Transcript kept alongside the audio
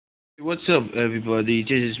What's up, everybody?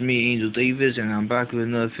 This is me, Angel Davis, and I'm back with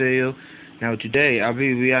another video. Now, today I'll be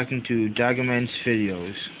reacting to Dagaman's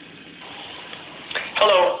videos.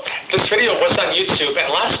 Hello, this video was on YouTube, and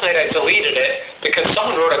last night I deleted it because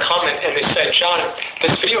someone wrote a comment and they said, John,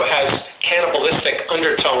 this video has cannibalistic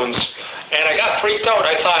undertones. And I got freaked out.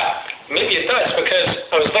 I thought, maybe it does, because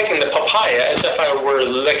I was licking the papaya as if I were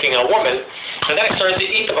licking a woman, and then I started to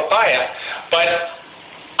eat the papaya. But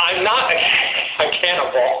I'm not a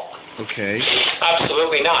cannibal. Okay.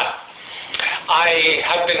 Absolutely not. I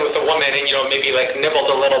have been with a woman and, maybe like nibbled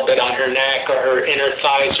a little bit on her neck or her inner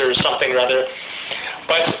thighs or something or other.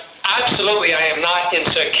 But absolutely I am not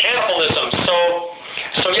into cannibalism.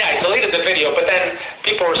 So yeah, I deleted the video, but then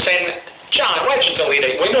people were saying, John, why'd you delete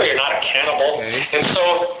it? We know you're not a cannibal. Okay. And so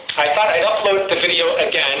I thought I'd upload the video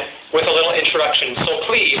again with a little introduction. So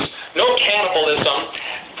please, no cannibalism.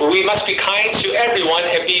 We must be kind to everyone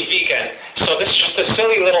and be vegan. So this is just a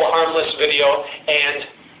silly little harmless video, and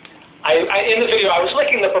in the video I was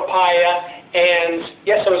licking the papaya, and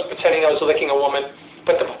yes, I was pretending I was licking a woman,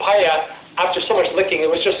 but the papaya, after so much licking, it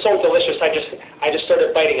was just so delicious, I just started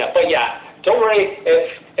biting it. But yeah, don't worry,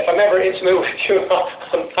 if I'm ever intimate with you,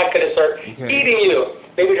 I'm not going to start eating you.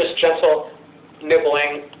 Maybe just gentle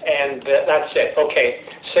nibbling, and that's it. Okay,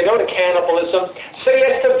 say no to cannibalism, say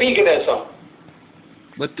yes to veganism.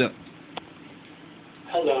 What the?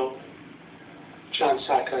 Hello, John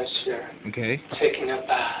Sackers here. Okay. Taking a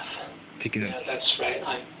bath. Taking a... Yeah, that's right.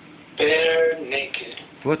 I'm bare naked.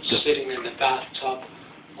 What the? Sitting in the bathtub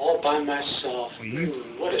all by myself.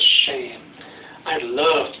 What a shame. I'd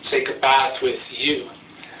love to take a bath with you.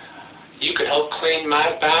 You could help clean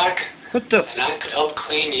my back. What the? And I could help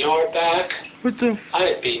clean your back. What the?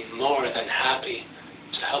 I'd be more than happy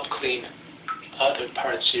to help clean other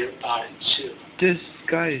parts of your body too. This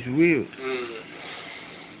guy is weird.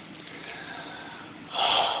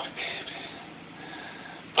 Oh, baby.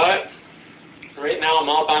 But right now I'm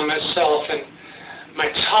all by myself, and my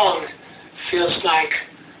tongue feels like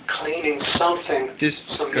cleaning something.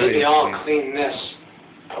 So maybe I'll clean this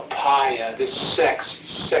papaya, this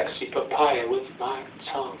sexy papaya with my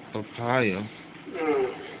tongue. Papaya?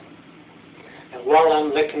 And while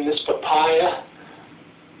I'm licking this papaya,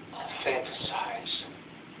 I'll fantasize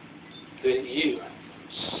that you,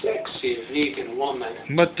 sexy vegan woman,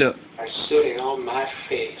 are sitting on my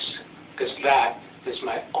face, because that is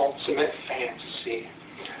my ultimate fantasy,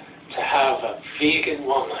 to have a vegan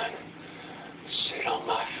woman sit on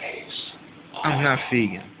my face. I'm not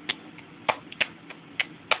vegan.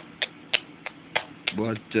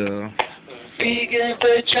 What the? Vegan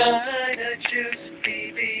vagina juice,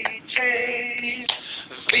 BBJ.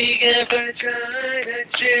 Vegan vagina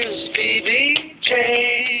juice, BBJ.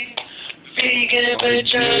 Vegan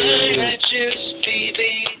vagina juice,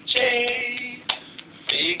 BBJ.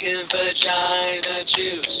 Vegan vagina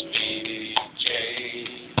juice, BBJ.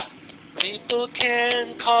 People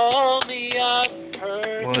can call me a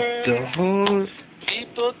pervert. What the fuck?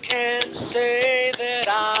 People can say that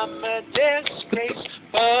I'm a disgrace,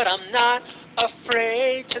 but I'm not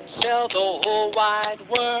afraid to tell the whole wide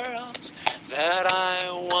world that I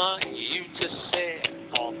want you to sit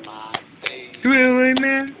on my face. Really,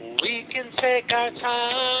 man? We can take our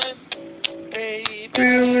time, baby.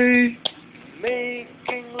 Really?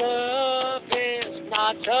 Making love is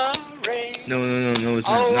not a race. No, it's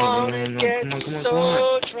not. No. Come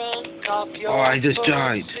on. Drunk off your I just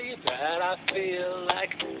died. That I feel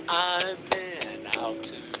like I'm in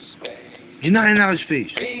outer space. You're not in outer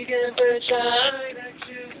space. Vegan vagina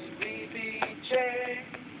juice, BBJ.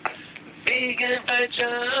 Vegan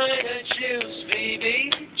vagina juice,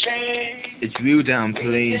 BBJ. It's real down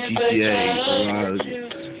playing GTA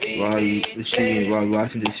while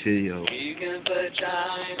watching this video. Vegan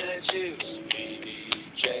vagina juice,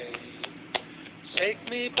 BBJ. Take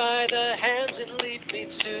me by the hands and lead me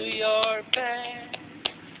to your bed.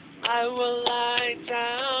 I will lie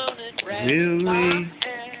down and rest my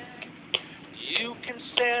head. You can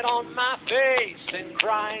sit on my face and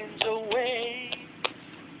grind away.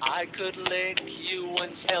 I could lick you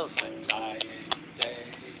until the dying day.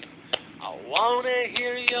 I wanna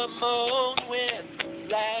hear you moan with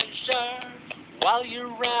pleasure while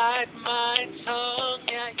you ride my tongue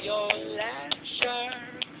at your leisure.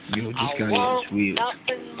 Yo, this guy is weird.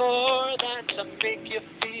 Nothing more than to make you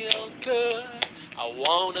feel good. I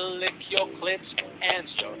wanna lick your clit and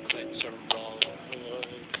your clitoral hood.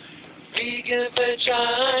 Vegan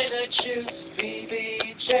vagina juice,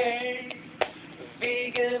 BBJ.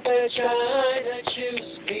 Vegan vagina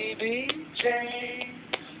juice, BBJ.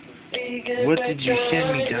 Vegan what did you send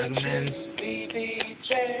me, Dagaman?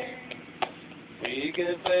 BBJ.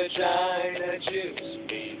 Vegan vagina juice,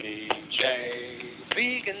 BBJ. day.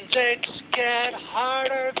 Vegan dicks get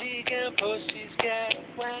harder, vegan pussies get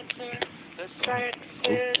wetter. The sex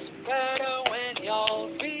is better when you're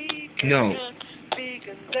vegan. No.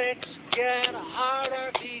 Vegan dicks get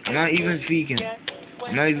harder, vegan I'm not even vegan.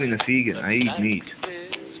 I'm not even a vegan. I eat meat.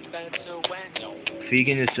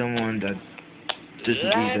 Vegan is someone that doesn't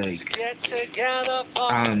eat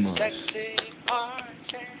animals.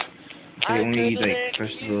 They only eat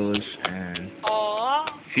vegetables, and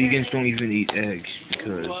vegans don't even eat eggs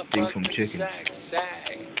because they're from chicken.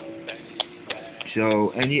 So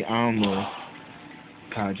any animal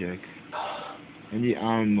project, any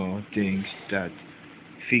animal things that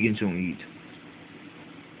vegans don't eat.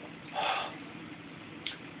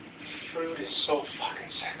 Fruit is so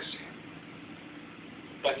fucking sexy,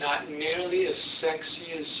 but not nearly as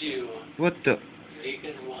sexy as you. What the?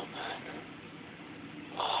 Vegan woman.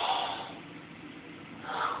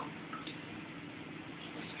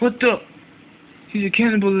 What the? He's a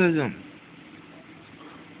cannibalism.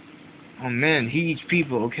 Oh man, he eats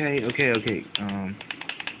people. Okay.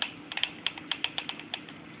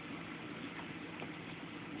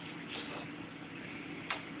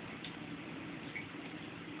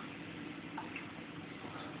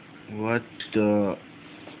 What the?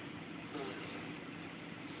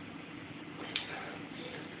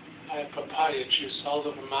 I have papaya juice all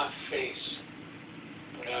over my face,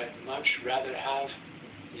 but I'd much rather have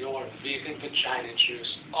your vegan vagina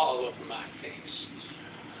juice all over my face.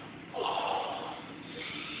 Oh.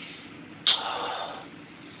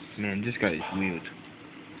 Man, this guy is weird.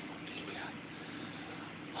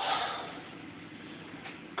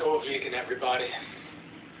 Go vegan, everybody.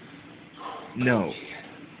 No,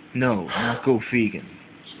 not go vegan.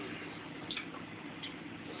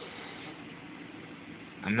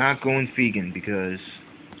 I'm not going vegan because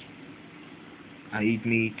I eat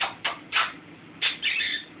meat.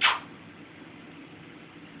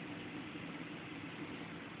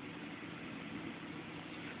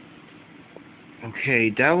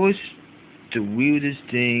 Okay, that was the weirdest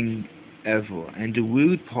thing ever. And the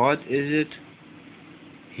weird part is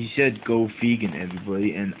he said go vegan,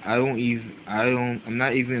 everybody, and I'm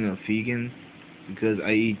not even a vegan because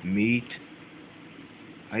I eat meat.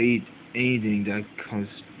 I eat anything that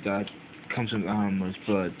comes from animals,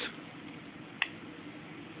 but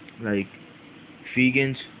like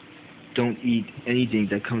vegans don't eat anything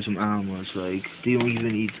that comes from animals. Like they don't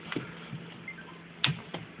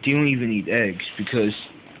even eat eggs because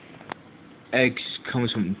eggs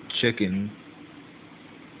comes from chicken.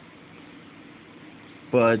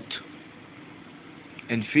 But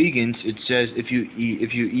in vegans, it says if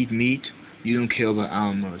you eat meat, you don't care about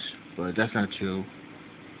animals. But that's not true.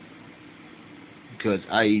 Because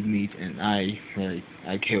I eat meat and I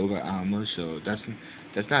care about animals, so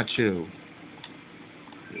that's not true.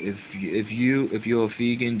 If you're a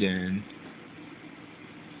vegan, then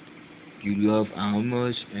you love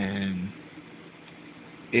animals, and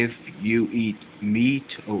if you eat meat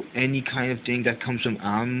or any kind of thing that comes from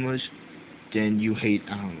animals, then you hate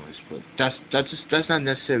animals. But that's not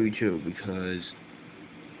necessarily true, because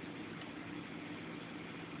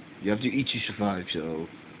you have to eat to survive. So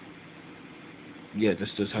yeah,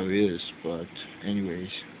 that's just how it is. But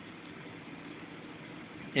anyways,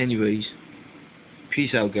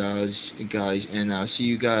 peace out, guys, and I'll see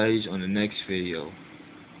you guys on the next video.